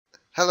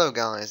Hello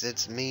guys,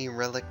 it's me,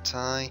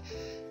 Relictae,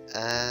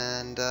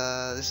 and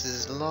this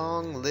is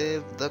Long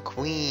Live the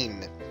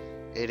Queen.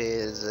 It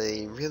is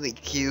a really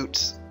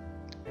cutesy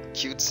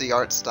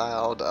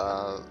art-styled,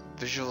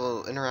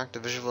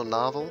 interactive visual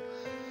novel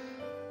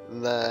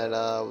that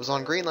was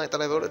on Greenlight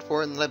that I voted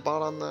for and that I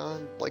bought on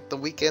the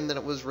weekend that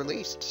it was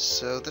released.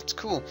 So that's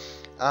cool.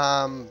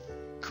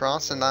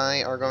 Cross and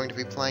I are going to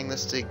be playing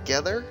this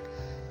together.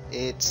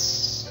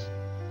 It's,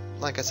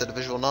 like I said, a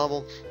visual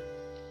novel.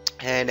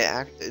 And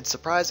it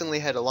surprisingly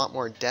had a lot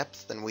more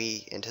depth than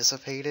we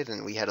anticipated,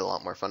 and we had a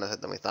lot more fun with it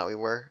than we thought we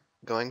were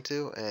going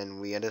to, and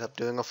we ended up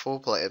doing a full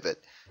play of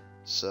it.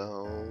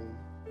 So,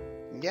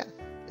 yeah,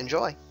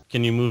 enjoy.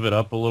 Can you move it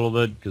up a little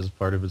bit, because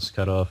part of it's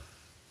cut off?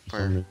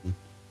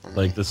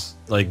 Like this,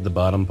 like the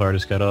bottom part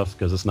is cut off,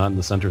 because it's not in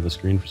the center of the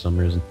screen for some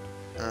reason.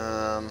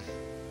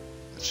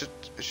 It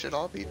should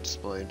all be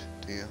displayed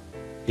to you.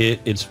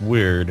 It's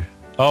weird.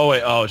 Oh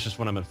wait, it's just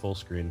when I'm at full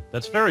screen.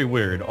 That's very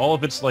weird. All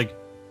of it's like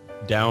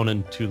down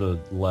and to the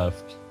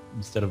left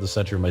instead of the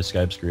center of my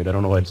Skype screen. I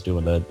don't know why it's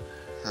doing that.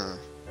 Huh.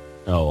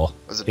 Oh well.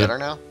 Is it better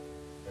now?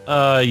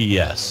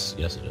 Yes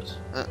it is.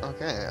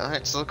 Okay,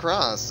 alright, so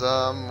Cross,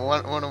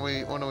 what are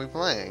we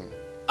playing?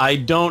 I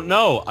don't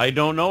know.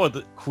 What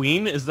the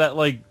Queen is that,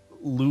 like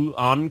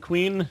on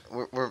Queen?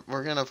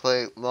 We're gonna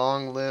play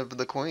Long Live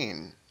the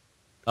Queen.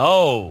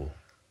 Oh.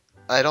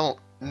 I don't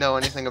know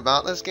anything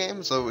about this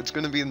game, so it's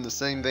gonna be in the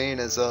same vein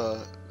as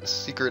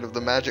Secret of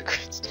the Magic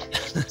Crystal.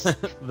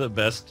 The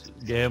best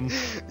game.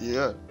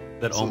 Yeah.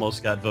 That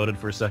almost got voted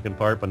for a second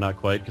part, but not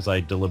quite, because I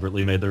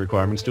deliberately made the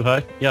requirements too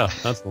high. Yeah,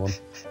 that's the one.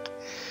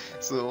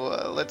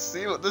 So let's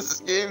see what this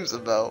game's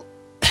about.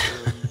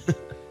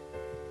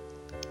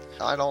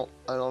 I don't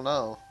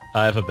know.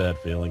 I have a bad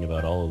feeling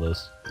about all of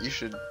this. You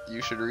should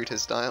read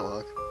his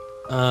dialogue.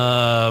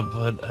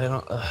 But I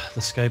don't.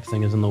 The Skype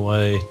thing is in the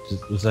way.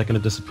 Is that going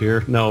to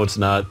disappear? No, it's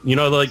not. You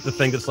know, like the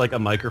thing that's like a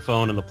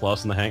microphone and the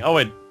plus and the hang. Oh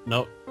wait,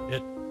 no.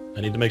 I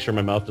need to make sure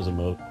my mouth doesn't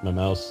move. My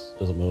mouse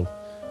doesn't move.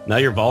 Now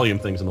your volume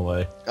thing's in the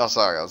way. Oh,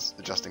 sorry, I was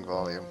adjusting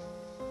volume.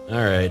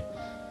 All right.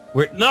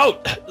 No,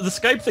 the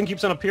Skype thing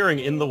keeps on appearing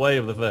in the way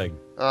of the thing.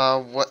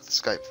 What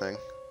Skype thing?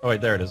 Oh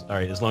wait, there it is. All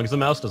right, as long as the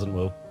mouse doesn't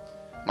move.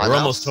 My You're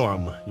mouse? almost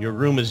home. Your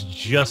room is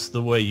just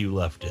the way you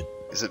left it.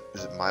 Is it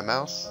my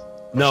mouse?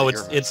 No,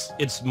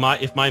 it's my.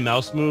 If my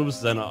mouse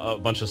moves, then a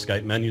bunch of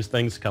Skype menus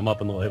things come up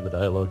in the way of the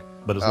dialogue.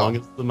 But as long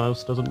as the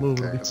mouse doesn't move,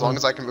 it'll be as fine. long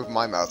as I can move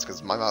my mouse,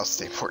 because my mouse is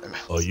the important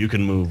mouse. Oh, you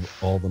can move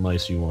all the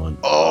mice you want.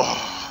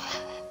 Oh.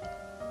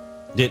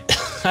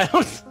 I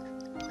don't.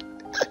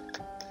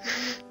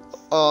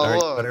 Oh, All right,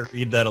 look. you better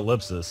read that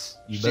ellipsis.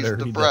 She's Read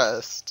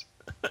depressed.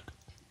 that.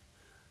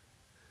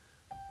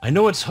 I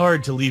know it's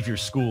hard to leave your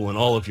school and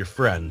all of your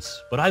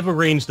friends, but I've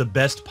arranged the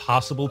best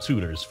possible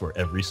tutors for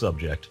every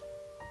subject.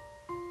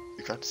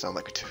 You kind of sound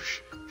like a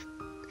douche.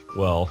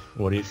 Well,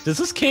 what do you... Does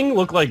this king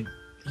look like...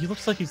 He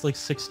looks like he's like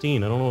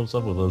 16. I don't know what's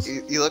up with this.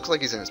 He looks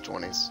like he's in his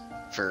 20s.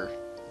 For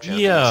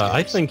Japanese Yeah,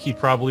 I games. think he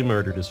probably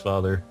murdered his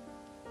father.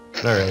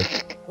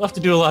 Alright. You'll have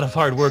to do a lot of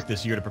hard work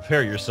this year to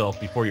prepare yourself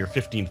before your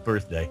 15th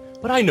birthday,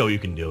 but I know you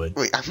can do it.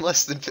 Wait, I'm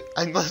less than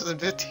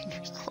 15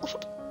 years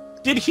old.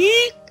 Did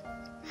he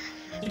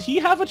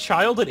have a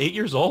child at 8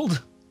 years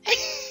old?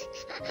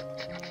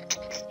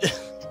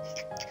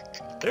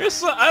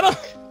 This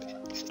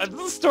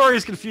story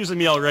is confusing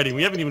me already.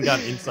 We haven't even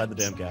gotten inside the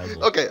damn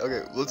castle. Okay,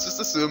 let's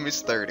just assume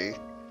he's 30.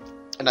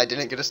 And I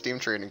didn't get a Steam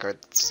trading card.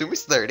 Assume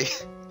he's 30.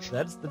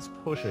 That's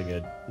pushing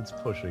it. It's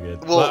pushing it.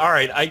 Well, but, all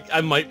right,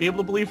 I might be able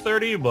to believe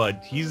 30,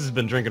 but he's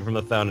been drinking from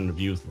the fountain of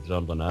youth or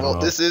something. I don't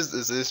know. This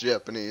is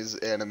Japanese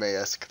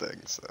anime-esque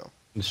thing, so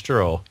It's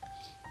true.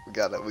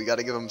 we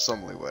gotta give him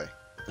some leeway.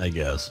 I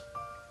guess.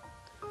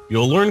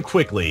 You'll learn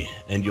quickly,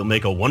 and you'll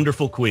make a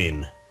wonderful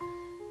queen.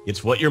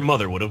 It's what your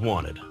mother would have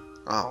wanted.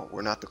 Oh,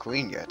 we're not the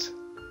queen yet.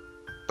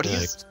 But Yeah,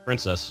 he's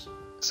princess.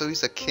 so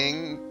he's a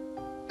king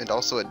and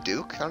also a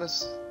duke. How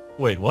does?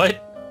 Wait,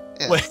 what?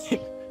 Yeah.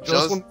 Wait,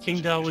 Shows- one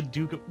King Dao with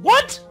Duke.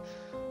 What?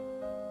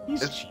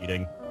 He's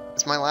cheating.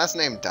 Is my last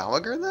name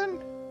Dowager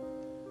then?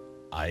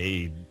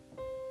 I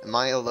Am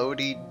I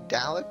Elodie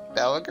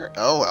Dowager?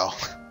 Oh well.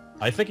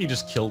 think he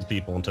just killed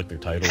people and took their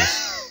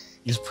titles.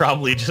 He's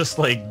probably just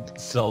like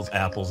sells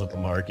apples at the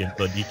market,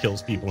 but he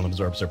kills people and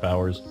absorbs their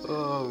powers.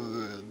 Oh,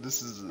 man,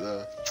 this is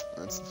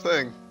that's the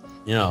thing.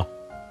 Yeah.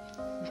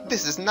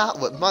 This is not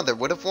what Mother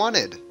would have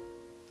wanted.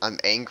 I'm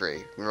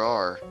angry.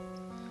 Roar.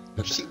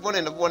 She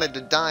wouldn't have wanted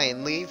to die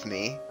and leave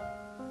me.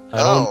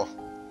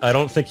 I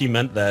don't think he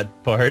meant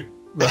that part.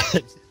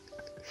 But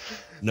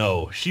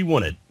no, she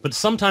wouldn't. But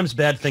sometimes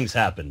bad things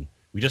happen.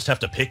 We just have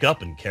to pick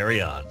up and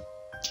carry on.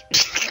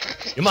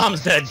 Your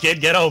mom's dead, kid.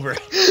 Get over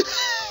it.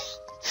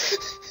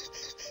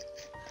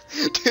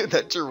 Dude,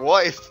 that's your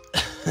wife.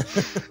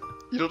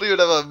 You don't even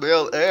have a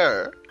male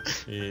heir.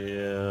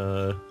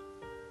 Yeah.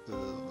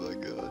 Oh my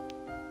god.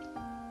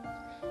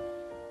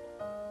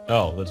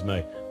 Oh, that's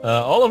me.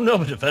 All of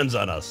Nova depends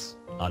on us.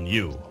 On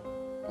you.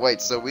 Wait,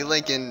 so we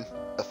link in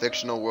a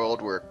fictional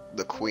world where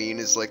the queen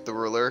is like the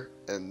ruler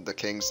and the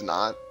king's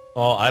not?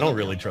 Oh, I don't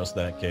really trust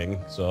that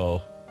king,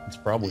 so It's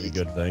probably a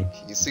good thing.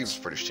 He seems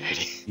pretty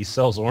shady. He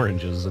sells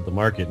oranges at the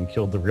market and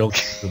killed the real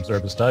king to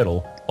absorb his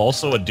title.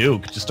 Also a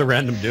duke, just a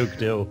random duke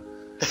too.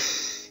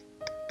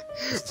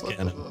 What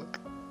the fuck?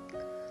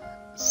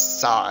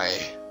 Sigh.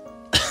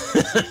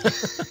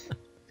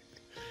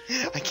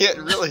 I can't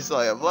really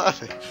sigh, I'm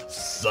laughing.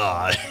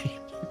 Sigh.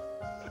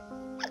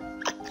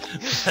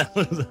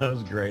 that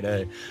was great,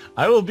 eh?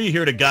 I will be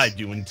here to guide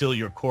you until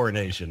your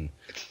coronation,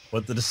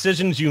 but the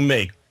decisions you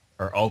make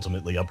are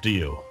ultimately up to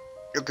you.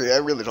 Okay, I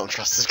really don't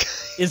trust this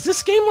guy. Is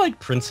this game like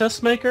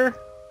Princess Maker?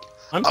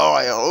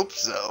 I hope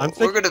so.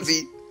 We're gonna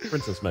be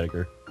Princess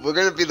Maker. We're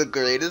gonna be the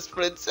greatest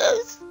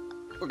princess.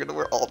 We're gonna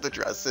wear all the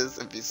dresses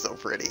and be so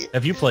pretty.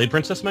 Have you played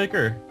Princess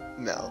Maker?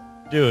 No.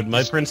 Dude,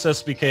 my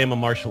princess became a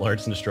martial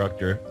arts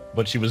instructor,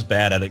 but she was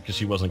bad at it because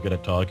she wasn't good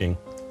at talking.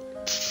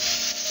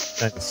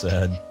 That's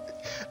sad.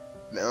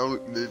 Now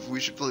we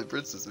should play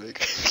Princess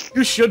Maker.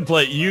 You should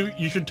play.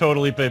 You should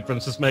totally play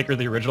Princess Maker.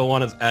 The original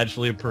one is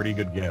actually a pretty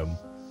good game,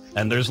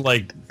 and there's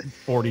like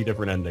 40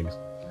 different endings.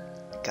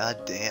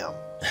 God damn.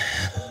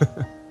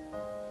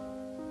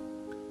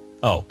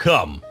 Oh,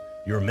 come.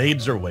 Your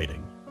maids are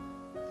waiting.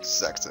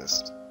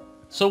 Sexist.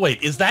 So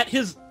wait, is that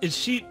his... Is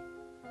she...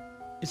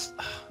 Is...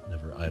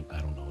 Never... I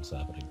don't know what's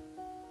happening.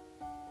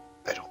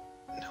 I don't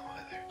know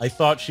either. I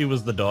thought she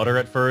was the daughter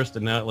at first,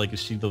 and now, like,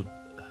 is she the...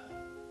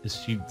 Is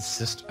she the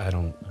sister? I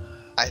don't...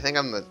 I think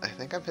I'm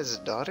his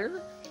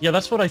daughter? Yeah,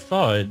 that's what I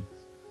thought.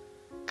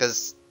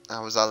 Cause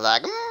I was all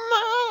like,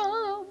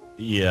 Mom!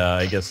 Yeah,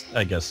 I guess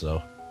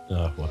so.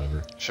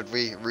 Whatever. Should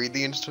we read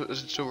the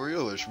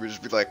tutorial, or should we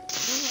just be like...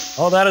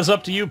 Oh, that is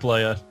up to you,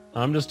 playa.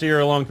 I'm just here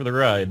along for the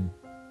ride.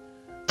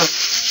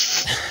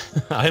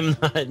 I'm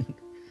not...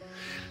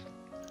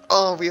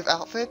 Oh, we have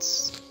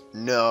outfits?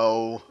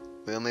 No.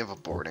 We only have a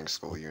boarding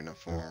school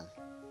uniform.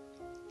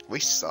 We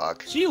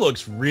suck. She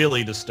looks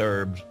really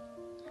disturbed.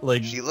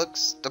 Like, she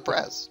looks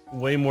depressed.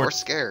 Way more... Or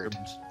scared.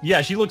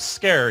 Yeah, she looks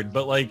scared,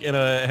 but like in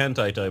a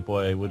hentai type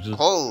way, which is...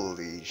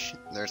 Holy shit.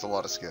 There's a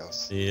lot of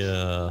skills.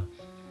 Yeah.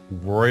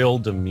 Royal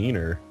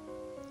demeanor.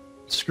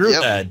 Screw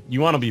that.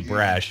 You want to be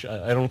brash.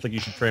 I don't think you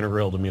should train a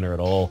royal demeanor at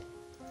all.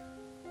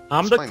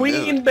 I'm the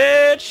queen,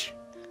 bitch!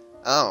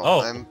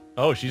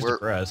 Oh, she's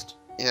depressed.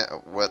 Yeah,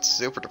 what's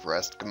super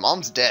depressed?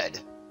 Mom's dead.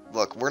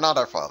 Look, we're not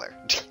our father.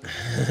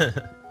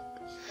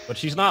 But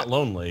she's not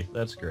lonely.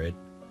 That's great.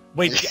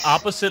 Wait, the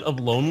opposite of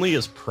lonely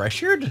is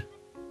pressured?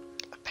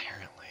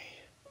 Apparently.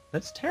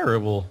 That's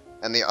terrible.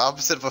 And the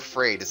opposite of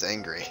afraid is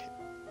angry.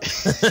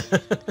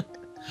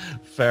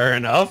 Fair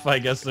enough. I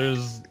guess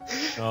there's...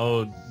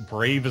 Oh,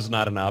 brave is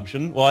not an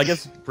option. Well, I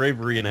guess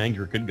bravery and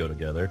anger could go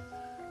together.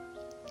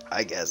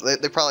 I guess. They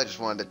probably just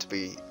wanted it to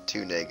be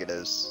two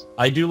negatives.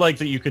 I do like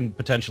that you can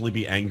potentially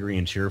be angry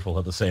and cheerful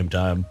at the same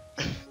time.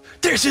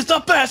 This is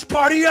the best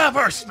party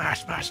ever!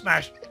 Smash, smash,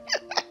 smash!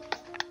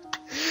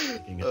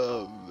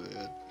 Oh,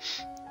 man.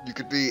 You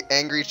could be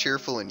angry,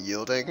 cheerful, and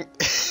yielding.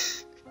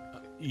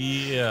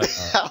 Yeah.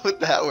 How would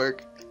that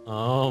work?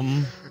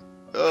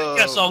 I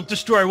guess I'll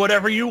destroy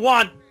whatever you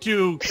want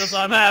to, because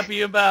I'm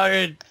happy about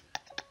it.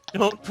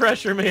 Don't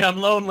pressure me, I'm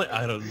lonely.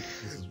 I don't...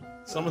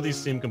 Some of these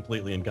seem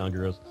completely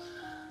incongruous.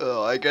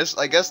 Oh, I guess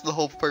the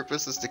whole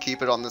purpose is to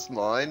keep it on this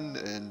line,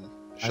 and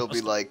she'll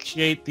be like... I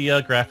appreciate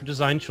the graphic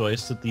design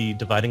choice that the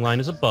dividing line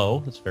is a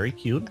bow. That's very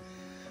cute.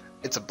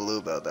 It's a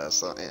blue bow, though,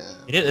 so yeah.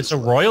 It's a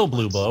royal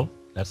blue bow.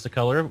 That's the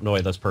color. No,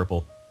 wait, that's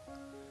purple.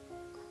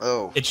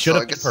 Oh. It should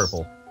have been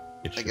purple.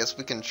 I guess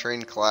we can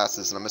train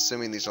classes, and I'm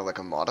assuming these are like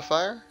a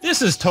modifier?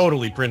 This is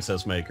totally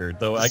Princess Maker,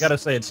 though I gotta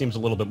say it seems a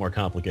little bit more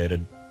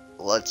complicated.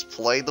 Let's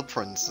play the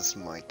Princess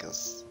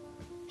Makers.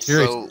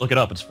 Seriously, look it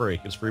up. It's free.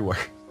 It's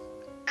freeware.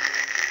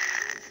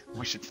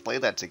 We should play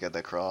that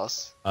together,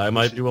 Cross. I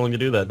might be willing to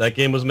do that. That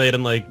game was made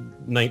in like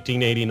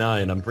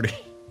 1989. I'm pretty...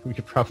 We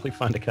could probably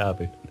find a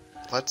copy.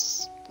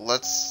 Let's...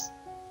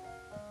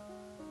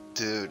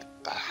 Dude,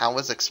 how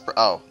was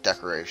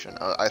decoration.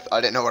 I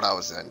didn't know what I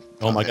was in.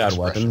 Oh my god,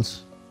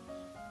 weapons?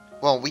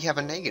 Well, we have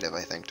a negative,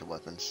 I think, to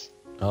weapons.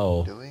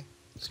 Oh. Do we?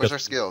 Where's our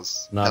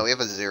skills? No, we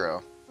have a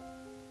 0.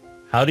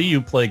 How do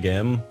you play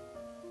game?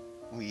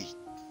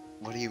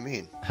 What do you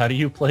mean? How do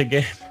you play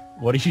game?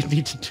 What do you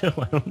need to do?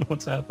 I don't know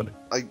what's happening.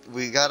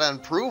 We gotta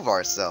improve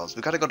ourselves.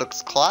 We gotta go to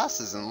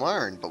classes and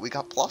learn, but we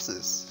got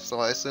pluses. So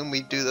I assume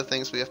we do the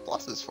things we have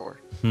pluses for.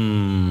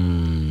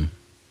 And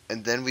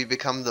then we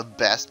become the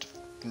best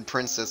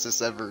princesses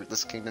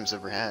this kingdom's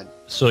ever had.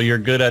 So you're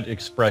good at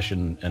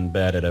expression and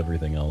bad at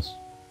everything else.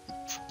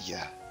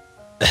 Yeah.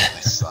 I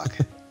suck.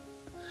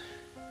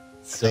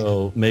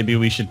 So maybe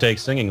we should take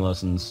singing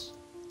lessons.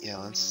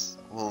 Yeah,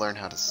 we'll learn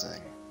how to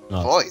sing.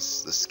 Oh.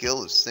 Voice, the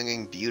skill of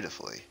singing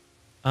beautifully.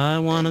 I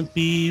wanna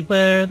be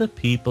where the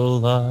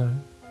people are.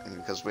 And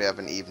because we have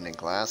an evening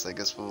class, I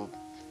guess we'll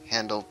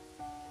handle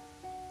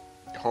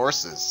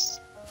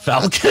horses.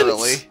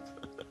 Falcons?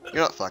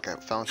 You're not fucking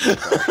falcons.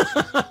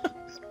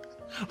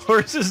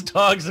 Horses,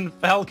 dogs, and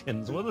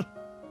falcons. What?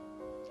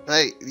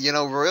 Hey,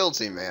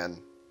 royalty, man.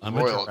 I'm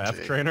a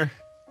giraffe trainer.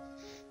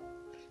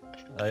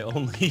 I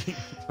only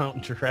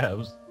mount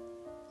giraffes.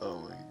 Oh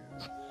my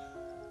god.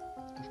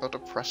 how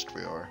depressed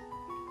we are.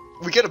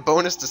 We get a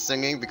bonus to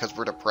singing because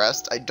we're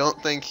depressed. I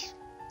don't think...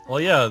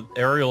 Well, yeah,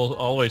 Ariel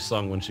always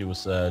sung when she was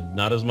sad.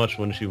 Not as much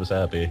when she was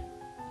happy.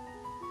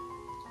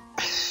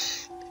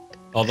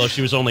 Although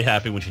she was only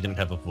happy when she didn't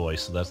have a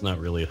voice, so that's not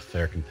really a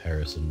fair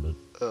comparison,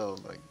 but... Oh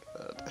my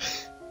god.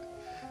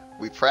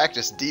 We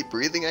practice deep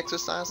breathing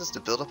exercises to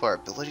build up our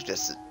ability to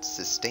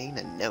sustain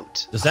a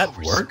note. Does that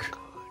we're work? So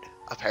good.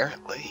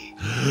 Apparently.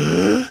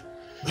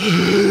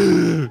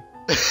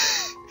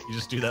 You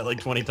just do that like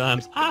 20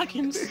 times. I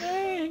can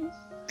sing!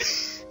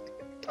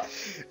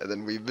 And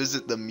then we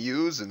visit the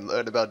Muse and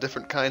learn about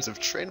different kinds of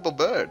trainable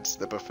birds,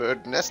 their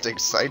preferred nesting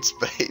sites,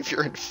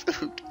 behavior, and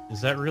food.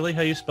 Is that really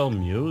how you spell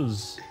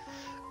muse?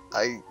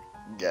 I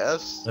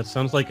guess. That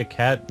sounds like a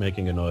cat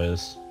making a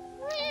noise.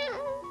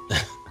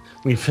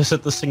 We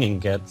visit the singing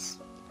cats.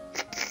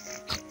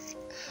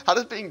 How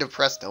does being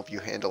depressed help you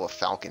handle a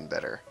falcon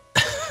better?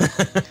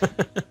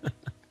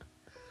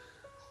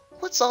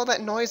 What's all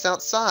that noise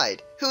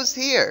outside? Who's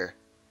here?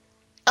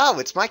 Oh,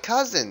 it's my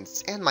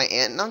cousins and my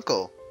aunt and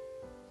uncle.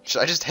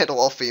 Should I just handle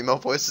all female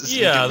voices?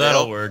 Yeah,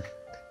 that'll work.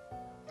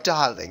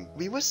 Darling,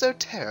 we were so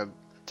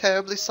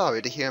terribly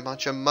sorry to hear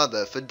about your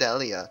mother,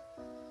 Fidelia.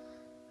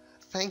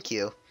 Thank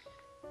you.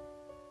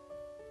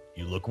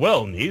 You look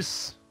well,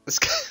 niece.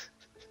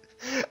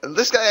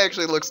 This guy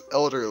actually looks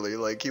elderly.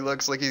 Like, he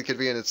looks like he could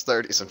be in his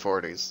 30s and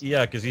 40s.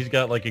 Yeah, because he's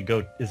got like a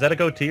goat. Is that a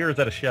goatee or is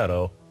that a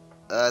shadow?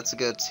 It's a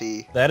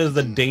goatee. That is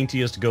the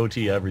daintiest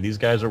goatee ever. These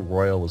guys are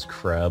royal as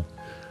crap.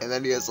 And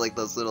then he has like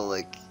those little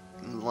like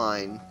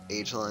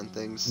age line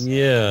things.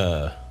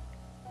 Yeah.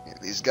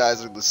 These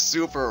guys are the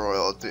super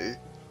royalty.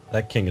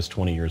 That king is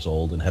 20 years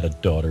old and had a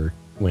daughter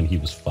when he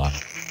was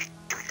 5.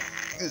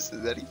 Is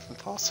that even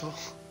possible?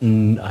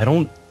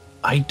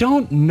 I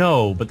don't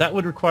know, but that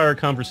would require a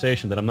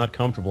conversation that I'm not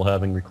comfortable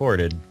having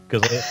recorded,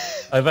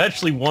 because I've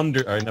actually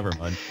wondered... Alright, never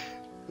mind.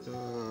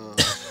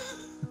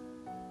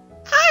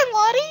 Hi,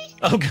 Lottie!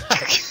 Oh,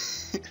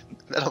 God.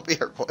 That'll be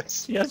her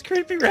voice. She has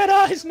creepy red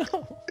eyes,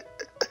 no.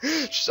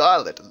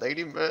 Charlotte,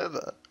 Lady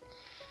Merva.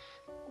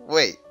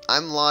 Wait,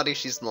 I'm Lottie,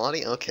 she's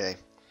Lottie? Okay.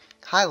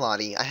 Hi,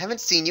 Lottie. I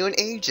haven't seen you in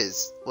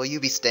ages. Will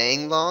you be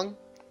staying long?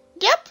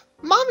 Yep.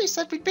 Mommy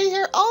said we'd be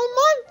here all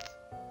month.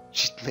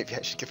 Maybe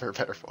I should give her a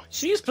better voice.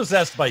 She's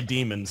possessed by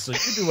demons, so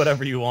you do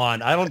whatever you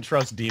want. I don't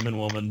trust Demon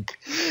Woman.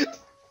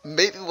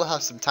 Maybe we'll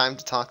have some time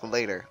to talk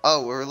later.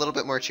 Oh, we're a little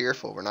bit more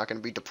cheerful. We're not going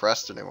to be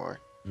depressed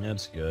anymore.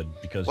 That's good,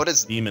 because what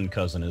is... Demon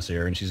Cousin is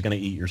here, and she's going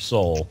to eat your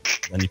soul,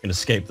 and you can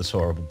escape this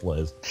horrible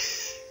place.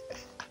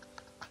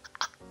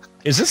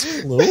 Is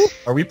this Clue?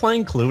 Are we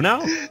playing Clue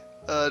now?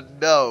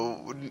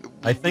 No.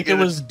 I think it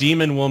was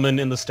Demon Woman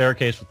in the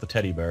staircase with the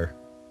teddy bear.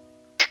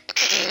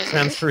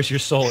 Transfers your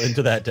soul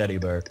into that teddy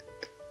bear.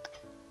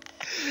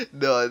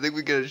 No, I think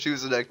we gotta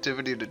choose an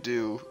activity to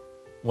do.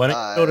 Why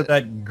don't you go to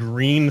that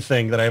green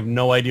thing that I have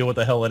no idea what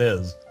the hell it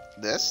is?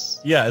 This?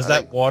 Yeah, is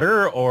that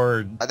water,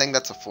 or... I think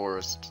that's a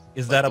forest.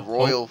 Is like that a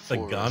royal Pope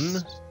with a gun?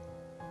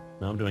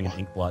 No, I'm doing an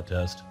ink blot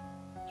test.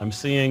 I'm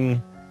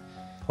seeing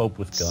Pope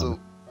with gun. So,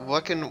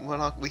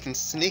 we can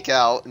sneak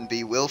out and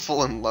be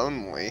willful and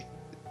lonely.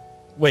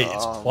 Wait,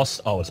 it's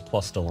plus... Oh, it's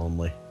plus to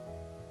lonely.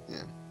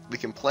 Yeah. We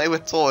can play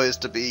with toys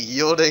to be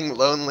yielding,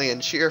 lonely,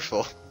 and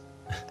cheerful.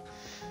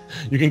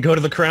 You can go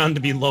to the crown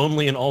to be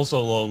lonely and also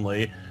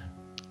lonely.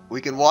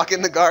 We can walk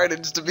in the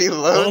gardens to be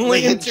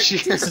lonely and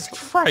cheerful. Jesus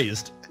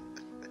Christ.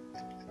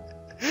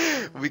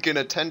 We can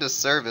attend a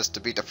service to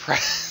be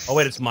depressed. Oh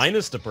wait, it's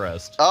minus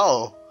depressed.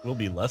 Oh. We'll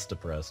be less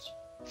depressed.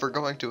 For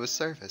going to a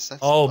service.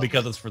 That's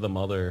because it's for the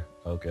mother.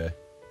 Okay.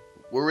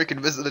 Where we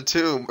can visit a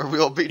tomb where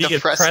we'll be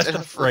depressed and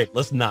afraid.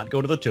 Let's not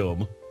go to the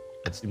tomb.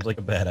 That seems like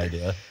a bad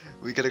idea.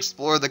 We could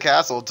explore the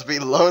castle to be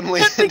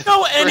lonely and and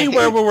go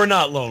anywhere where we're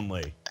not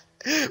lonely.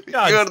 We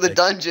can go to the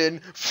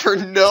dungeon for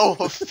no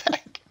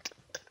effect.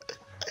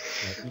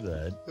 Not do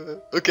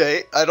that.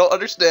 Okay, I don't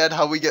understand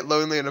how we get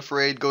lonely and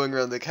afraid going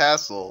around the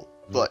castle,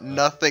 but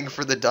nothing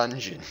for the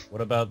dungeon.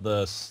 What about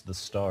the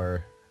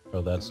star?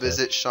 Oh, that's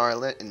visit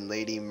Charlotte and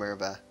Lady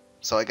Merva.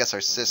 So I guess our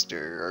sister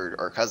or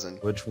our cousin.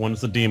 Which one's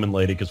the demon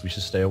lady? Because we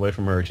should stay away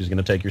from her. She's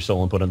gonna take your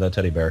soul and put in that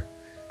teddy bear.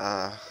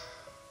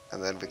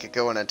 And then we could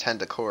go and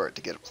attend a court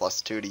to get a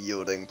 +2 to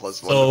yielding,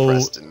 +1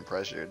 depressed and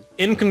pressured.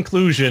 In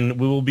conclusion,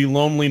 we will be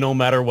lonely no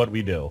matter what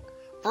we do.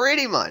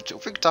 Pretty much.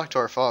 If we could talk to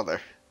our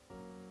father.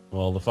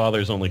 Well, the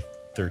father's only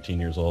 13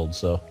 years old,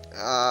 so...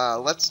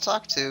 let's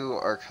talk to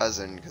our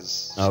cousin,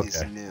 because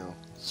she's new.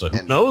 So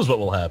who knows what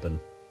will happen?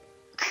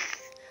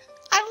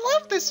 I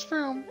love this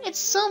room. It's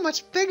so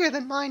much bigger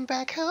than mine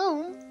back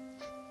home.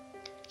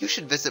 You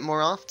should visit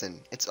more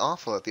often. It's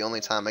awful if the only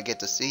time I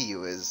get to see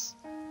you is...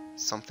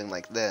 something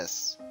like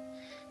this.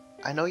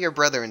 I know your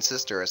brother and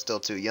sister are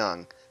still too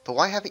young, but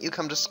why haven't you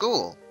come to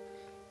school?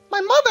 My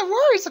mother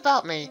worries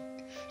about me.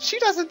 She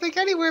doesn't think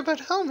anywhere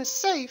but home is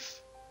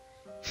safe.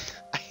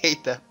 I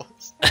hate that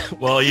voice.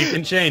 Well, you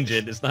can change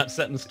it. It's not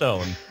set in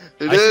stone.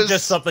 I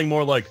suggest something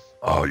more like,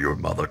 oh, your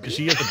mother, because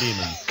she is a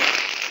demon.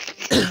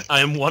 I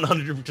am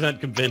 100%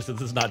 convinced that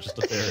this is not just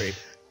a theory.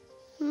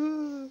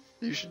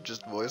 You should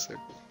just voice her.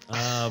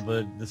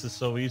 But this is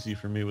so easy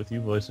for me with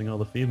you voicing all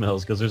the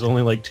females, because there's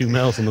only like 2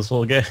 males in this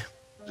whole game.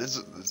 This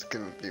is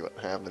gonna be what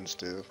happens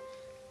too.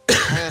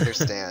 I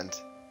understand.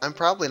 I'm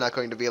probably not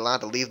going to be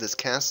allowed to leave this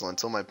castle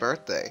until my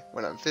birthday,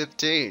 when I'm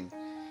 15.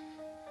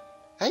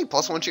 Hey,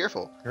 +1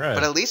 cheerful. Right.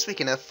 But at least we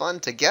can have fun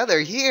together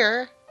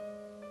here.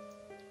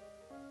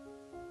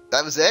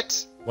 That was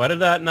it? Why did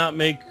that not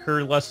make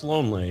her less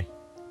lonely?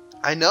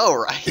 I know,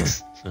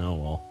 right? Oh,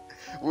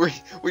 well.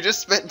 We just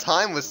spent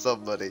time with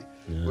somebody.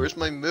 Yeah. Where's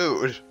my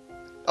mood?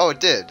 Oh, it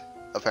did,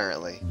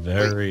 apparently.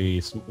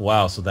 Very...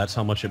 Wow, so that's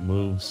how much it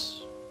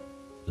moves.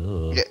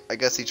 Ugh. Yeah, I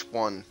guess each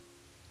one.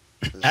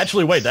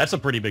 Actually, wait, that's a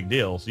pretty big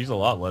deal. She's a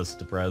lot less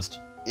depressed.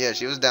 Yeah,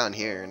 she was down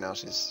here, and now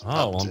she's Oh,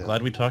 up well, I'm to-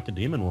 glad we talked to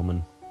Demon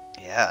Woman.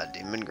 Yeah,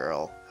 Demon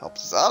Girl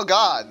helps us. Oh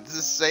god, this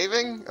is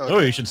saving? Okay. Oh,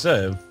 you should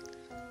save.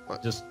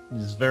 What? Just,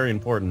 it's very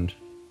important.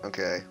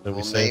 Okay, That we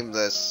we'll save. name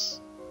this...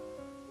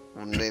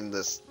 We'll name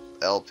this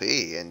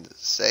LP and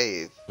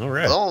save.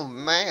 Alright. Oh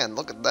man,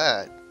 look at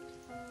that.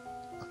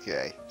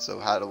 Okay, so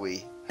how do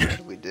we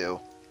do?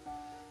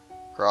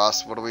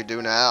 Cross, what do we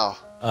do now?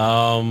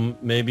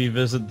 Maybe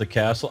visit the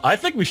castle. I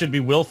think we should be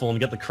willful and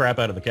get the crap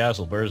out of the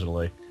castle,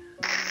 personally.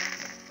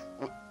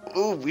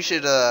 Ooh, we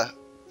should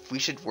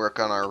work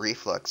on our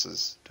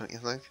reflexes, don't you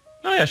think?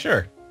 Oh, yeah,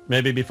 sure.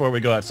 Maybe before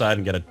we go outside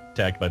and get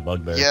attacked by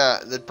bugbears. Yeah,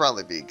 that'd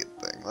probably be a good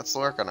thing. Let's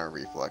work on our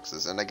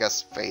reflexes, and I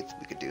guess faith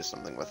we could do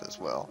something with as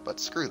well, but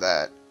screw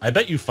that. I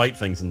bet you fight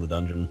things in the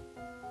dungeon.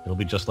 It'll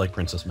be just like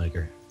Princess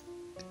Maker.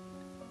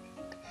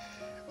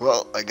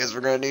 Well, I guess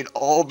we're gonna need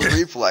all the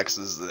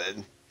reflexes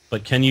then.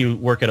 But can you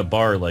work at a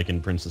bar like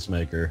in Princess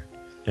Maker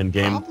and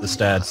game Probably the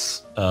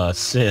stats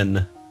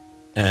sin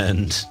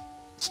and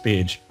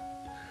speech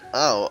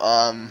Oh,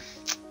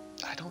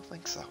 I don't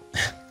think so.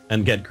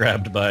 and get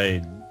grabbed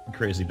by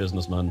crazy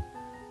businessmen?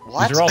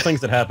 What? These are all things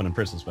that happen in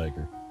Princess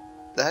Maker.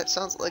 That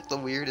sounds like the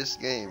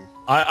weirdest game.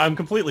 I'm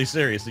completely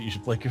serious that you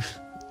should play...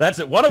 That's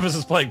it. One of us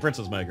is playing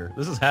Princess Maker.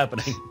 This is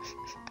happening.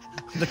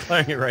 I'm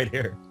declaring it right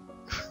here.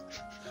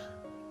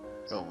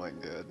 Oh my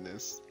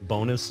goodness.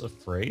 Bonus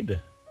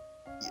afraid?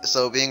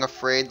 So being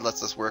afraid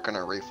lets us work on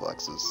our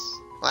reflexes.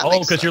 That Oh,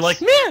 makes because you're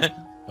sense. like, meh!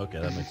 Okay,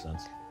 that makes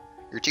sense.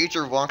 Your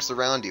teacher walks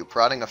around you,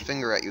 prodding a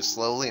finger at you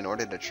slowly in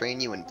order to train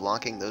you in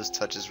blocking those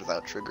touches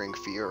without triggering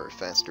fear or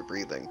faster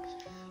breathing.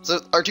 So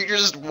our teacher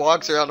just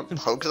walks around and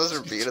pokes us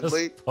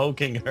repeatedly? Just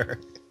poking her.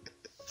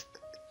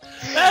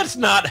 That's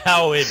not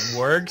how it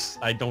works,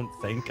 I don't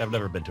think. I've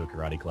never been to a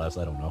karate class,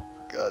 I don't know.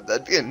 God,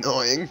 that'd be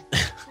annoying.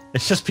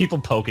 It's just people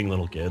poking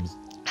little kids.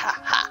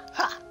 Ha ha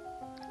ha.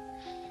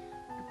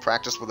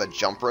 Practice with a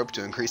jump rope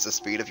to increase the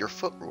speed of your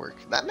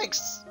footwork. That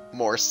makes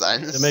more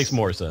sense. It makes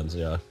more sense,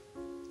 yeah.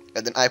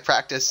 And then I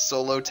practice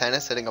solo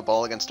tennis, hitting a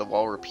ball against a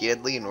wall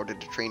repeatedly in order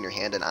to train your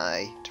hand and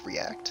eye to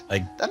react.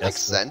 That guess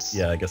makes sense.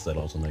 Yeah, I guess that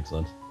also makes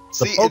sense.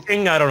 See, The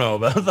poking, I don't know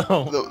about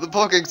though. the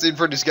poking seemed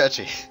pretty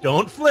sketchy.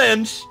 Don't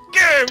flinch!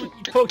 You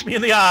poked me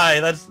in the eye!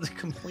 That's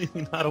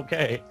completely not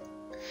okay.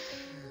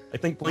 I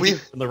think blinking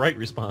is the right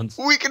response.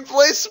 We can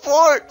play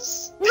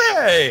sports!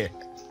 Hooray!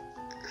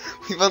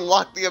 We've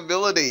unlocked the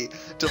ability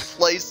to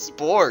play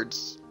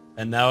sports.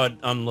 And now it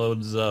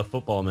unloads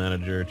Football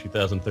Manager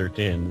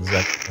 2013. Is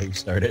that how you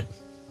started?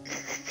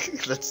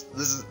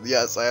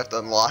 Yes, I have to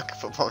unlock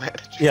Football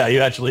Manager. Yeah, you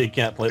actually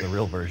can't play the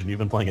real version. You've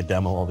been playing a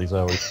demo all these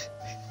hours.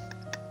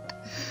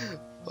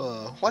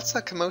 What's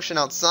that commotion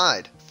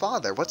outside?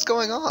 Father, what's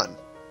going on?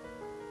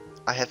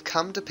 I have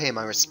come to pay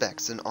my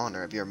respects in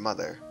honor of your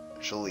mother,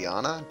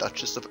 Juliana,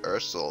 Duchess of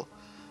Ursul.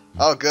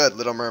 Oh good,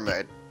 Little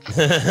Mermaid.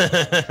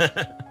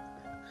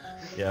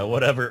 Yeah,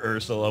 whatever,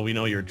 Ursula. We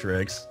know your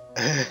tricks.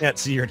 Can't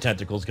see your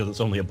tentacles because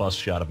it's only a bust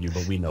shot of you,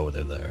 but we know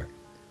they're there.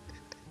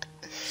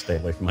 Stay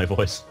away from my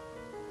voice.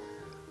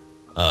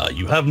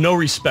 You have no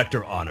respect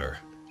or honor.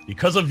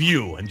 Because of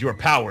you and your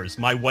powers,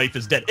 my wife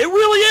is dead. It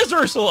really is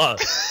Ursula!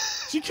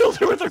 She killed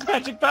her with her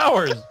magic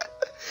powers!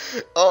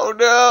 Oh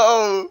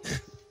no!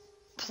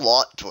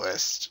 Plot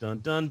twist. Dun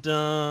dun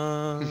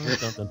dun. Dun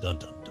dun dun dun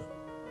dun.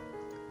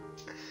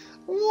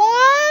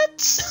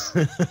 What?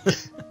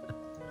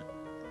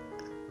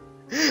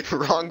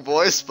 Wrong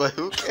voice, but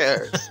who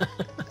cares?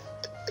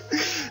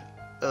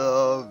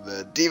 Oh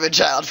man. Demon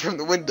child from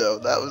the window.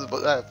 That was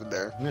what happened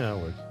there. Yeah, it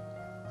works.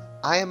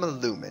 I am a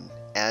lumen,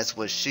 as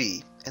was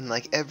she, and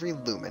like every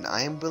lumen,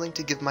 I am willing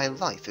to give my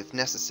life if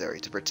necessary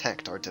to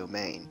protect our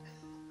domain.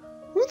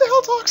 Who the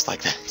hell talks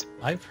like that?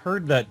 I've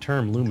heard that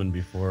term lumen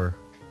before,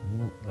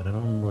 but I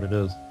don't know what it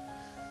is.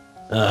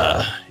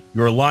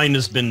 Your line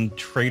has been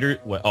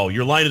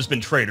your line has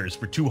been traitors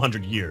for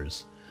 200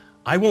 years.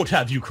 I won't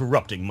have you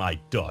corrupting my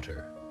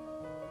daughter.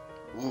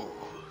 Ooh.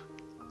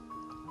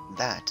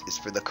 That is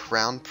for the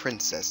crown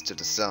princess to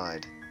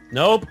decide.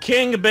 Nope,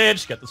 king,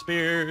 bitch, get the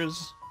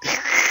spears.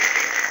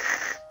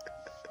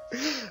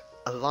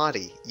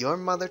 Elodie, your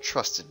mother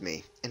trusted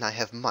me, and I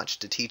have much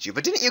to teach you.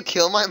 But didn't you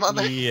kill my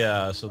mother?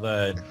 Yeah, so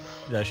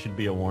that should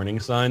be a warning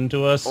sign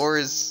to us. Or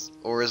is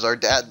our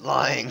dad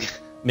lying?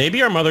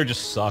 Maybe our mother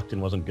just sucked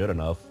and wasn't good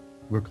enough.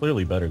 We're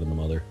clearly better than the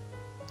mother.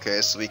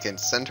 Okay, so we can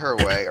send her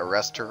away,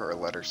 arrest her, or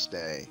let her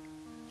stay.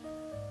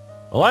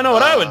 Well, I know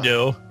what I would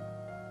do.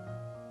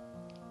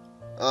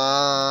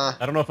 Uh, I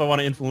don't know if I want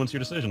to influence your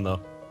decision,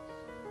 though.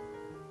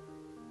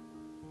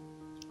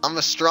 I'm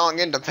a strong,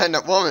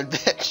 independent woman,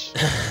 bitch.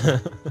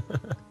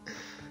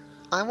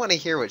 I want to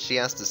hear what she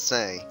has to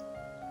say.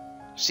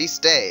 She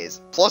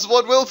stays.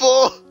 +1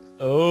 willful!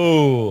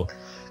 Oh.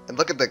 And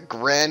look at the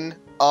grin.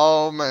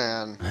 Oh,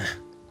 man.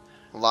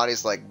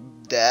 Elodie's like,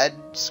 Dad,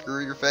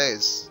 screw your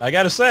face. I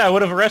gotta say, I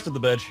would have arrested the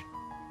bitch.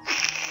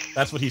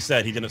 That's what he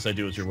said. He didn't say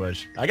do as your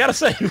wish. I gotta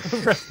say, you would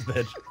have arrested the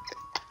bitch.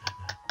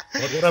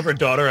 But whatever,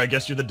 daughter. I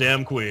guess you're the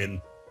damn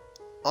queen.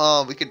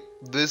 Oh, we could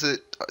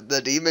visit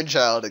the demon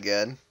child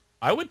again.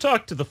 I would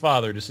talk to the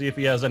father to see if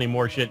he has any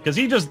more shit, because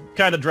he just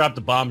kind of dropped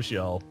a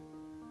bombshell.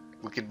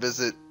 We could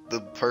visit the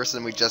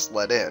person we just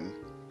let in.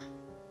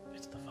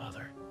 It's the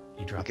father.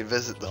 He We dropped. could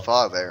visit the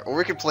father. Or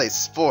we could play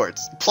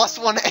sports.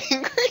 +1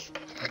 angry?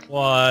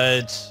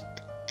 What?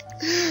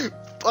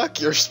 Fuck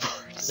your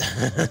sports.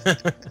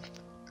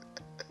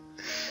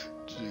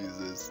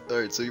 Jesus.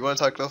 Alright, so you want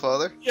to talk to the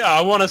father? Yeah,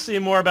 I want to see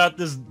more about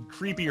this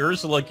creepy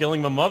Ursula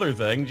killing my mother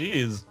thing.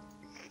 Jeez.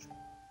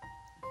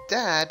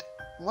 Dad,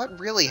 what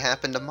really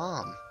happened to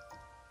Mom?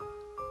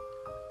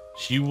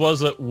 She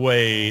was a...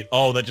 Wait.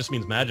 Oh, that just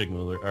means magic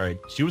ruler. Alright.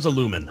 She was a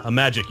lumen. A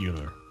magic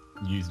user.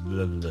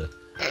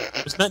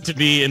 It was meant to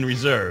be in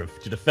reserve,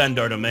 to defend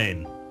our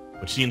domain.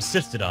 But she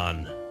insisted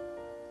on...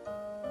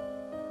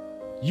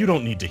 You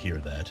don't need to hear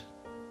that.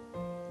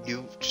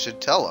 You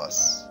should tell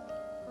us.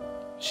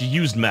 She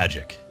used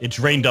magic. It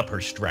drained up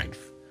her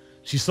strength.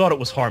 She thought it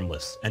was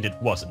harmless, and it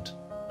wasn't.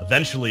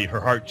 Eventually,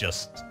 her heart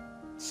just...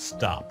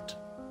 stopped.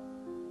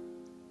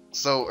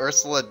 So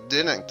Ursula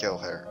didn't kill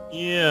her.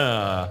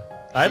 Yeah.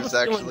 I have a She's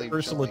feeling actually that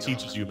Ursula killing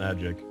teaches you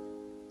magic.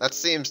 That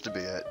seems to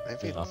be it.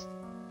 Yeah.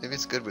 Maybe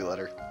it's good we let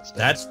her stay.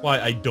 That's why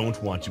I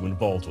don't want you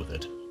involved with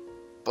it.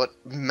 But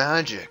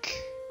magic.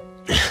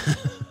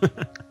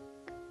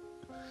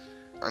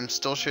 I'm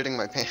still shitting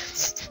my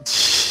pants.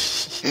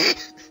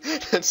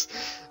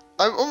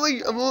 I'm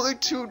only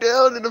 2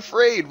 down and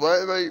afraid. Why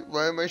am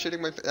I shitting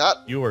my pants?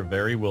 Ah, You are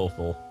very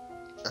willful.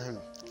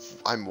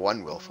 I'm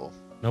 1 willful.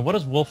 Now, what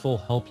does willful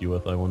help you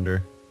with, I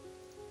wonder?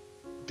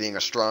 Being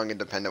a strong,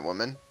 independent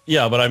woman.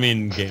 Yeah, but I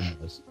mean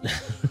game-wise.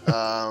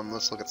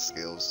 Let's look at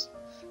skills.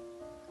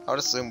 I would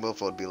assume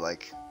willful would be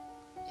like.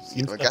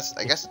 I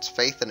guess it's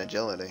faith and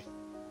agility.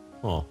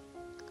 Oh.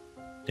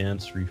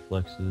 Dance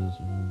reflexes.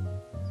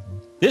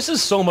 This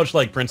is so much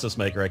like Princess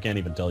Maker, I can't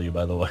even tell you,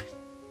 by the way.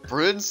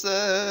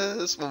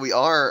 Princess. Well, we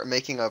are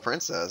making a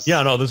princess.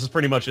 Yeah, no, this is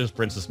pretty much his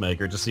Princess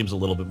Maker. It just seems a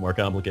little bit more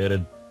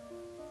complicated.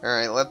 All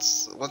right,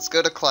 let's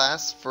go to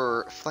class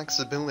for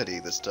flexibility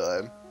this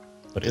time.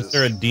 But is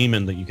there a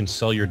demon that you can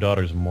sell your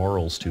daughter's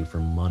morals to for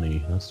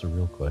money? That's the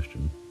real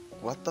question.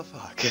 What the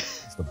fuck?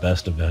 It's the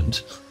best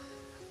event.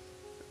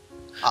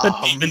 The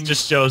demon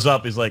just shows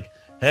up. He's like,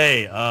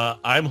 hey,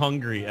 I'm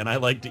hungry and I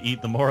like to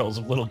eat the morals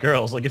of little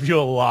girls. I'll give you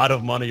a lot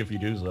of money if you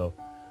do so.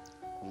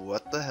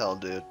 What the hell,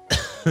 dude?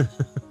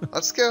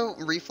 Let's go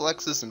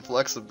reflexes and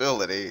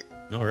flexibility.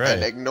 All right.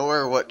 And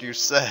ignore what you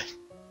said.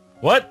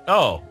 What?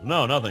 Oh,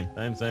 no, nothing.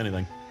 I didn't say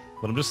anything.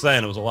 But I'm just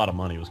saying it was a lot of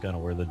money. It was kind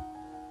of worth it.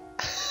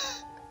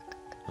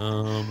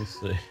 Let's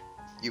see.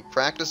 You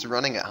practice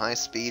running at high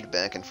speed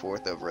back and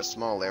forth over a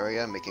small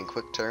area, making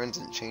quick turns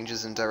and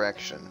changes in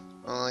direction.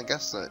 Well, I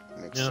guess that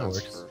makes sense.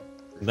 Works.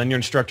 Then your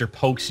instructor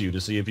pokes you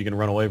to see if you can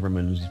run away from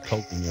him, and he's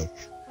poking you.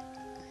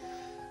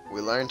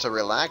 We learn to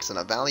relax and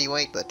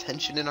evaluate the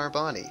tension in our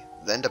body.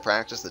 Then to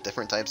practice the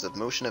different types of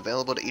motion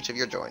available to each of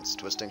your joints,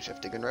 twisting,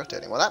 shifting, and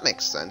rotating. Well, that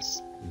makes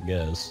sense.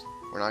 Yes.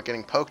 We're not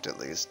getting poked, at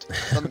least.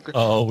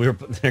 Oh,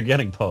 they're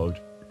getting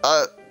poked.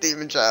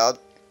 Demon child.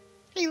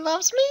 He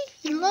loves me?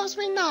 He loves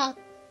me not.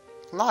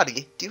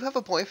 Elodie, do you have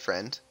a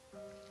boyfriend?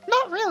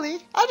 Not really.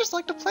 I just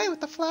like to play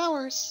with the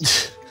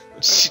flowers.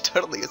 She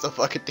totally is a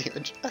fucking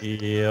demon child.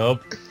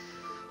 Yep. Do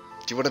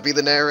you want to be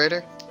the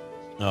narrator?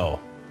 Oh.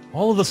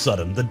 All of a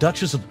sudden, the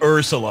Duchess of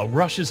Ursula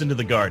rushes into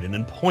the garden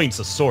and points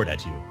a sword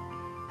at you.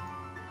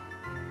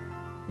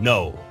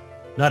 No.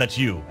 Not at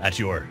you. At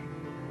your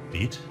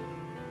feet.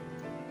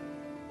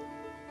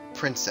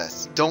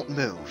 Princess, don't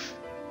move.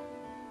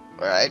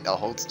 Alright, I'll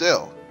hold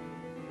still.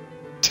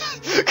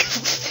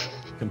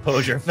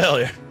 Composure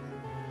failure.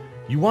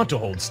 You want to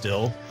hold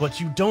still, but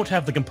you don't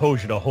have the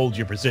composure to hold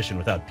your position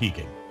without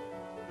peeking.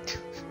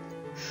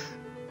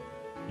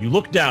 You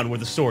look down where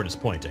the sword is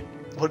pointing.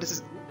 What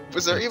is...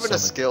 Was there even a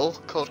skill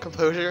called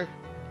composure?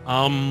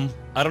 I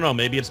don't know,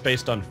 maybe it's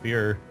based on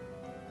fear.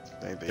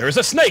 Maybe. There is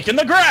a snake in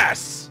the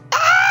grass!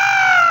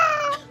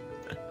 Ah!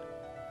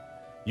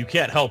 You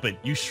can't help it.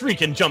 You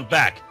shriek and jump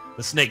back.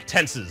 The snake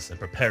tenses and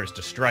prepares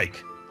to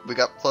strike. We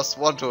got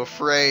 +1 to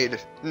afraid.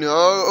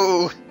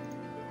 No!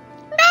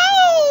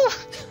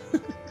 No!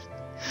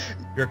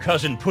 Your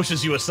cousin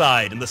pushes you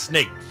aside, and the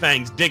snake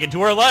fangs dig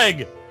into her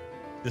leg!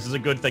 This is a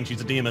good thing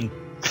she's a demon.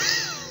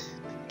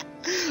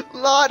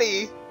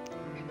 Lottie!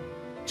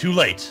 Too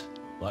late.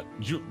 What?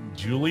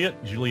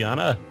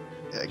 Juliana?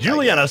 Yeah,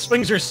 Juliana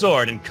swings her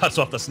sword and cuts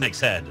off the snake's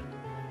head.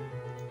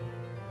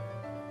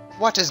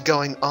 What is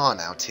going on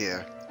out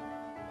here?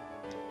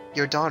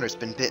 Your daughter's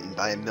been bitten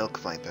by a milk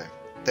viper.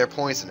 They're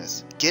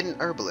poisonous. Get an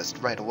herbalist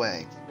right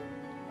away.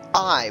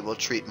 I will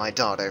treat my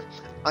daughter.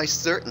 I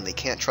certainly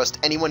can't trust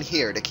anyone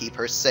here to keep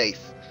her safe.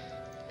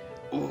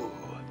 Ooh,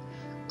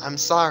 I'm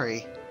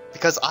sorry,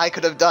 because I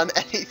could have done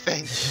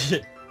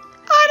anything.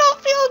 I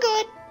don't feel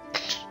good.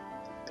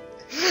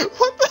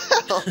 What the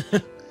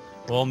hell?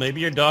 Well,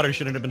 maybe your daughter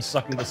shouldn't have been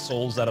sucking the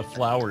souls out of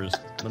flowers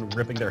and then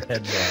ripping their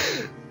heads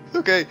off.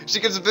 Okay, she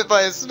gets bit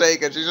by a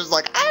snake and she's just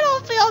like, I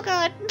don't feel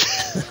good.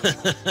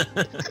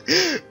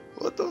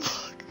 What the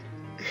fuck?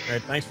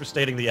 Alright, thanks for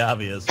stating the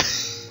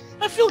obvious.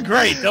 I feel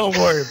great, don't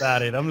worry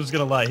about it. I'm just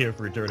gonna lie here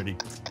for eternity.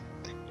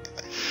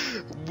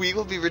 We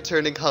will be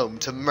returning home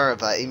to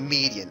Merva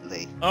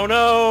immediately. Oh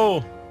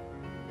no!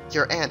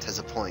 Your aunt has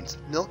a point.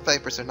 Milk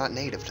vipers are not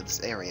native to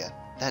this area.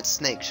 That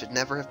snake should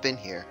never have been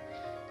here.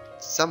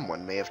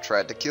 Someone may have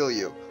tried to kill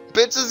you.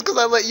 Bitches, because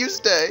I let you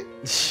stay.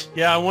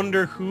 Yeah, I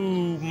wonder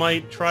who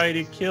might try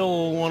to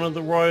kill one of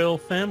the royal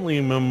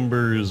family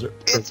members.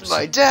 It's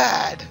my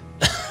dad.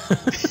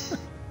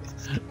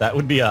 That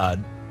would be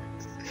odd.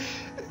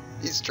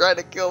 He's trying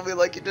to kill me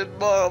like he did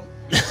Mom.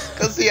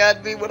 Because he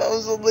had me when he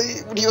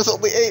was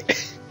only 8. I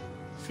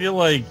feel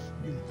like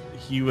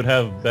he would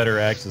have better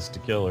access to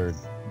kill her.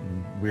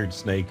 Weird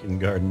snake in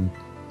garden.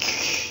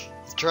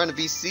 He's trying to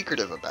be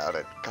secretive about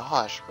it.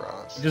 Gosh,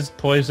 Cross. Just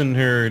poison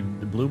her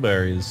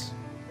blueberries.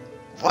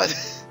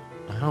 What?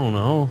 I don't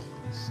know.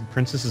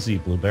 Princesses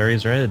eat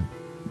blueberries, right?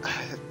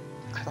 I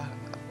thought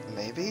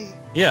maybe.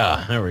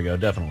 Yeah, there we go.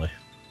 Definitely.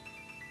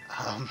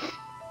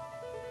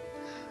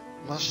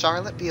 Will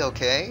Charlotte be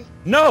okay?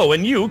 No,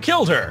 and you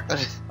killed her.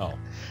 Oh.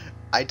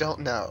 I don't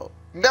know.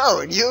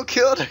 No, and you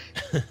killed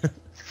her.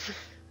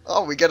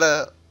 Oh, we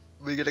gotta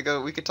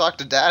go. We could talk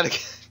to Dad again.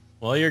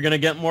 Well, you're gonna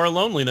get more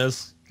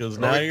loneliness because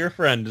now your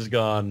friend is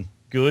gone.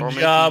 Good or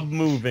job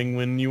moving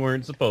when you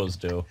weren't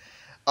supposed to.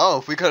 Oh,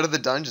 if we go to the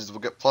dungeons, we'll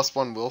get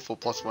 +1 willful,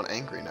 +1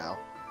 angry now.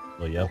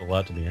 Well, you have a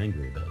lot to be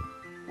angry about.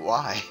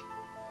 Why?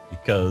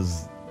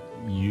 Because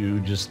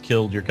you just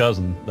killed your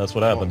cousin. That's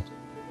what happened.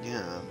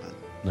 Yeah, but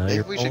Now maybe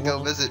you're we should go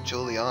alone. visit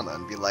Juliana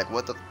and be like,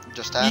 what the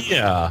just happened?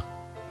 Yeah,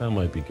 that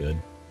might be good.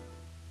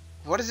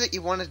 What is it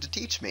you wanted to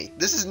teach me?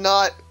 This is...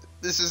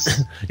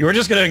 You were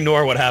just gonna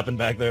ignore what happened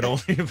back there,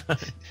 don't worry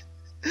about it.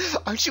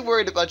 Aren't you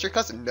worried about your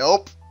cousin?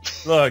 Nope.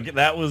 Look,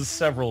 that was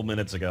several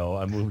minutes ago.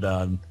 I moved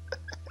on.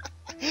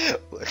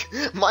 Look,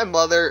 my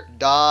mother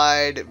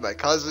died, my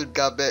cousin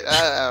got bit,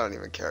 I don't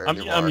even care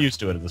anymore. I'm used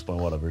to it at this point,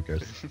 whatever, who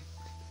cares.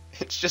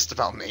 It's just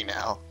about me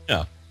now.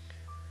 Yeah.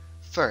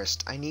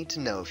 First, I need to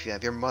know if you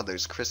have your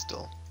mother's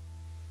crystal.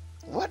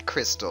 What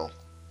crystal?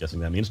 Guessing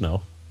that means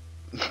no.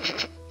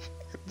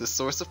 The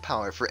source of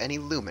power for any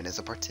lumen is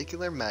a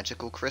particular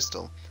magical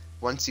crystal.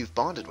 Once you've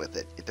bonded with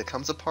it, it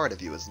becomes a part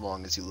of you as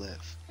long as you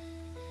live.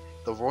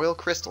 The royal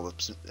crystal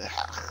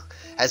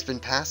has been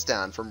passed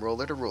down from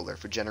ruler to ruler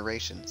for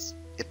generations.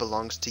 It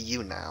belongs to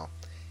you now,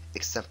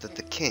 except that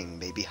the king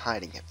may be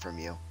hiding it from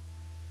you.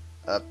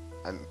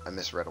 I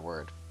misread a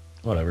word.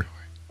 Whatever.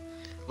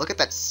 Look at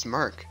that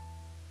smirk.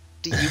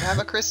 Do you have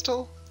a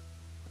crystal?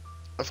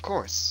 Of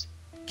course.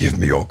 Give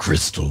me your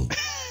crystal.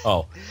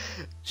 Oh.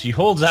 She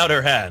holds out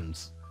her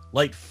hands.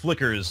 Light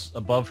flickers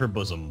above her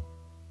bosom.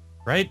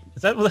 Right?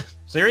 Is that what...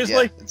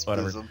 Seriously? Yeah, it's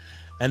whatever. bosom.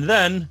 And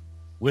then,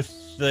 with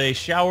a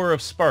shower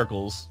of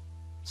sparkles...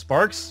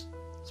 Sparks?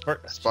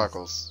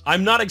 Sparkles.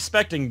 I'm not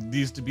expecting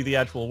these to be the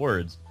actual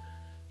words.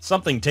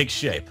 Something takes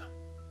shape.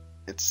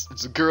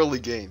 It's a girly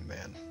game,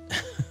 man.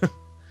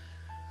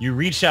 You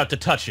reach out to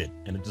touch it,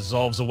 and it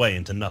dissolves away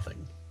into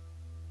nothing.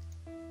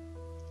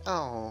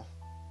 Oh,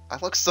 I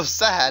look so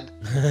sad.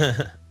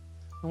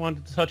 I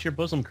wanted to touch your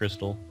bosom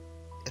crystal.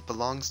 It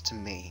belongs to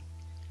me.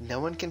 No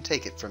one can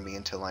take it from me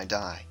until I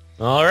die.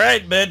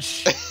 Alright,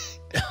 bitch.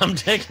 I'm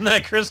taking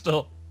that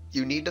crystal.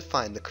 You need to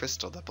find the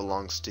crystal that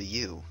belongs to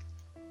you.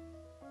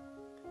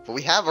 But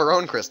we have our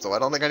own crystal. I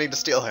don't think I need to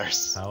steal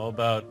hers. How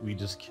about we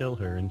just kill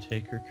her and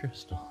take her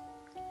crystal?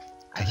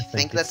 I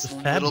think that's it's a a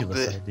little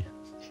fabulous bit... idea.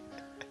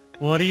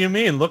 What do you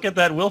mean? Look at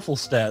that willful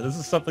stat. This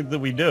is something that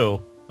we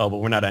do. Oh, but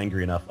we're not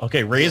angry enough.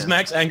 Okay, raise Yeah.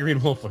 max angry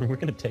and willful. We're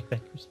gonna take that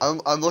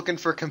crystal. I'm looking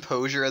for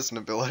composure as an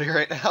ability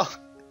right now.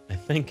 I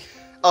think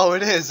Oh,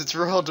 it is. It's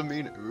royal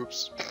demeanor.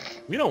 Oops.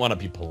 we don't want to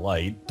be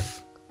polite.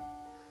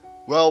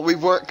 Well, we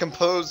weren't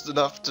composed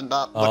enough to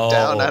not look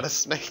down at a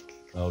snake.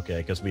 Okay,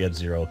 because we had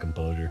 0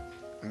 composure.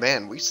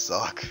 Man, we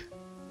suck.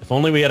 If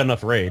only we had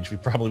enough rage, we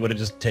probably would have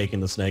just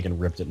taken the snake and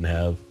ripped it in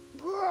half.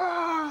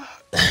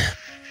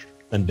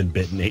 And been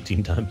bitten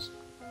 18 times.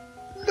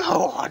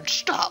 No one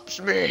stops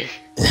me.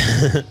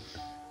 The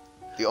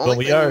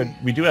only But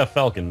we do have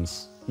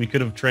falcons. We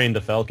could have trained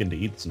a falcon to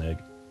eat the snake.